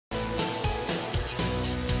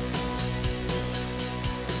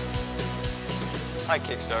Hi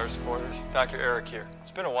Kickstarter supporters, Dr. Eric here.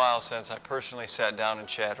 It's been a while since I personally sat down and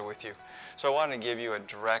chatted with you, so I wanted to give you a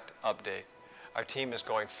direct update. Our team is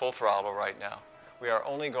going full throttle right now. We are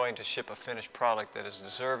only going to ship a finished product that is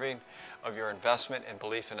deserving of your investment and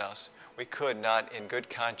belief in us. We could not, in good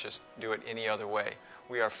conscience, do it any other way.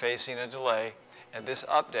 We are facing a delay, and this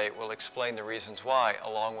update will explain the reasons why,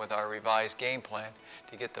 along with our revised game plan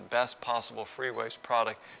to get the best possible FreeWavz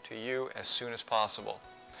product to you as soon as possible.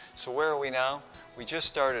 So where are we now? We just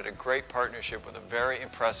started a great partnership with a very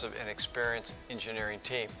impressive and experienced engineering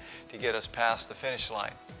team to get us past the finish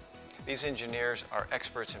line. These engineers are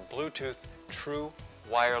experts in Bluetooth, true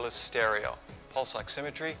wireless stereo, pulse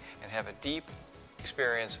oximetry, and have a deep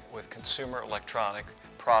experience with consumer electronic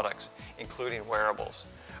products, including wearables.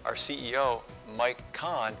 Our CEO, Mike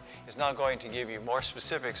Kahn, is now going to give you more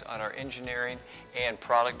specifics on our engineering and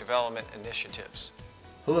product development initiatives.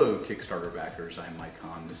 Hello Kickstarter backers, I'm Mike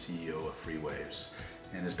Kahn, the CEO of FreeWavz.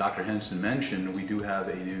 And as Dr. Henson mentioned, we do have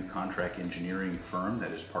a new contract engineering firm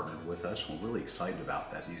that has partnered with us. We're really excited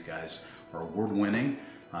about that. These guys are award-winning.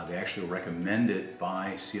 They actually were recommended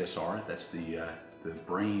by CSR, that's the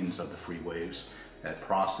brains of the FreeWavz that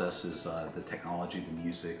processes the technology, the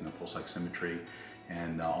music, and the pulse oximetry,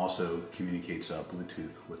 and also communicates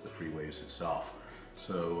Bluetooth with the FreeWavz itself.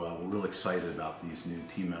 So we're really excited about these new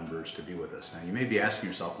team members to be with us. Now you may be asking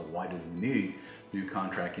yourself, well, why do we need new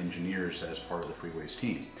contract engineers as part of the FreeWavz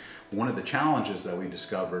team? One of the challenges that we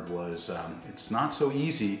discovered was it's not so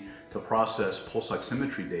easy to process pulse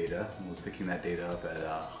oximetry data. We're picking that data up at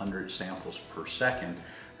 100 samples per second,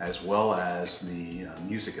 as well as the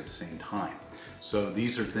music at the same time. So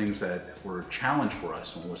these are things that were a challenge for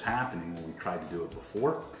us. And what was happening when we tried to do it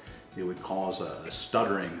before, it would cause a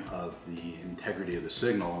stuttering of the integrity of the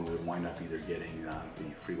signal, and we would wind up either getting the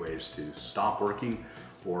FreeWavz to stop working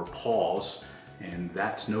or pause, and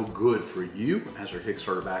that's no good for you as our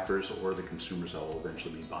Kickstarter backers or the consumers that will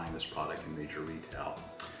eventually be buying this product in major retail.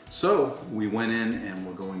 So we went in and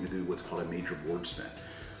we're going to do what's called a major board spin.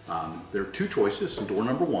 There are two choices. Door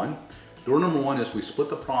number one is we split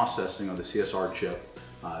the processing of the CSR chip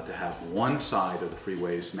to have one side of the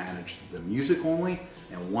FreeWavz manage the music only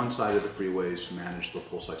and one side of the FreeWavz manage the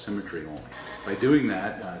pulse oximetry only. By doing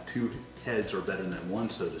that, two heads are better than one,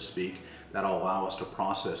 so to speak. That'll allow us to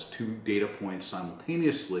process two data points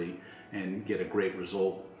simultaneously and get a great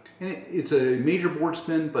result. And it's a major board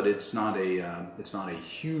spin, but it's not a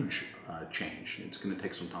huge change. It's going to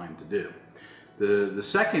take some time to do. The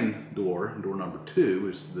second door number two,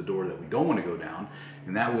 is the door that we don't want to go down,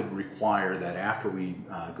 and that would require that after we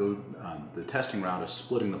go the testing route of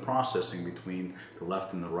splitting the processing between the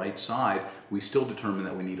left and the right side, we still determine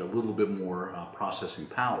that we need a little bit more processing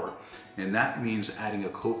power, and that means adding a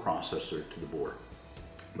coprocessor to the board.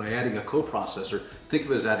 By adding a coprocessor, think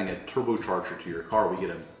of it as adding a turbocharger to your car. We get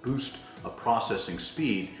a boost of processing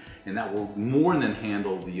speed, and that will more than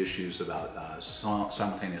handle the issues about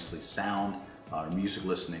simultaneously sound or music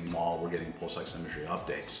listening while we're getting pulse oximetry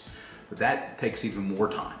updates. But that takes even more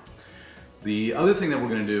time. The other thing that we're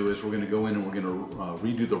going to do is we're going to go in and we're going to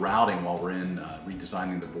redo the routing while we're in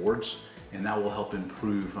redesigning the boards, and that will help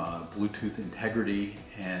improve Bluetooth integrity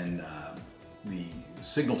and the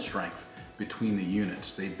signal strength between the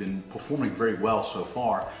units. They've been performing very well so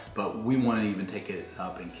far, but we want to even take it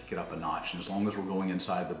up and kick it up a notch. And as long as we're going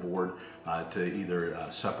inside the board to either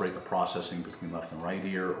separate the processing between left and right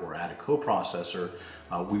ear or add a coprocessor,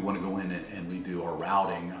 we want to go in and redo our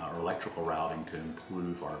routing, our electrical routing, to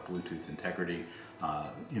improve our Bluetooth integrity,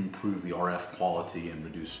 improve the RF quality, and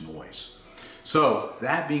reduce noise. So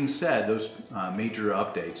that being said, those major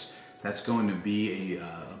updates, that's going to be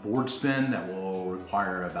a board spin that will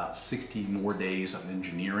require about 60 more days of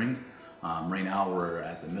engineering. Right now we're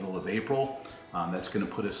at the middle of April. That's going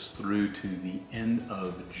to put us through to the end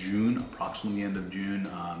of June, approximately the end of June,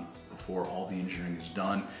 before all the engineering is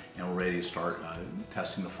done and we're ready to start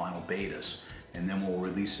testing the final betas. And then we'll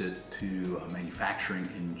release it to manufacturing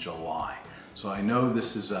in July. So I know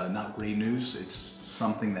this is not great news. It's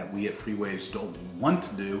something that we at FreeWavz don't want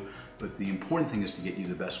to do, but the important thing is to get you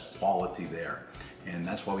the best quality there. And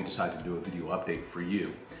that's why we decided to do a video update for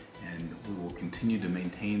you. And we will continue to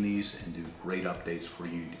maintain these and do great updates for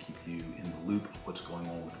you to keep you in the loop of what's going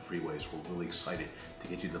on with the FreeWavz. We're really excited to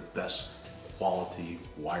get you the best quality,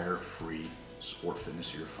 wire-free sport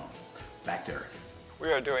fitness earphone. Back to Eric.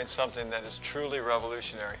 We are doing something that is truly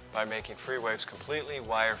revolutionary by making FreeWavz completely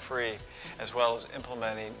wire-free, as well as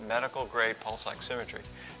implementing medical-grade pulse oximetry.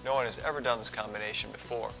 No one has ever done this combination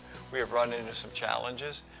before. We have run into some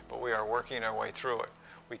challenges, but we are working our way through it.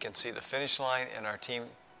 We can see the finish line, and our team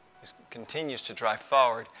continues to drive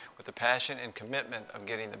forward with the passion and commitment of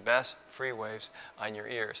getting the best FreeWavz on your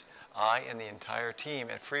ears. I and the entire team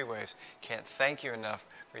at FreeWavz can't thank you enough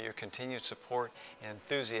for your continued support and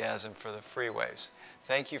enthusiasm for the FreeWavz.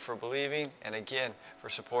 Thank you for believing and again for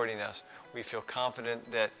supporting us. We feel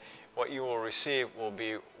confident that what you will receive will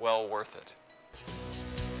be well worth it.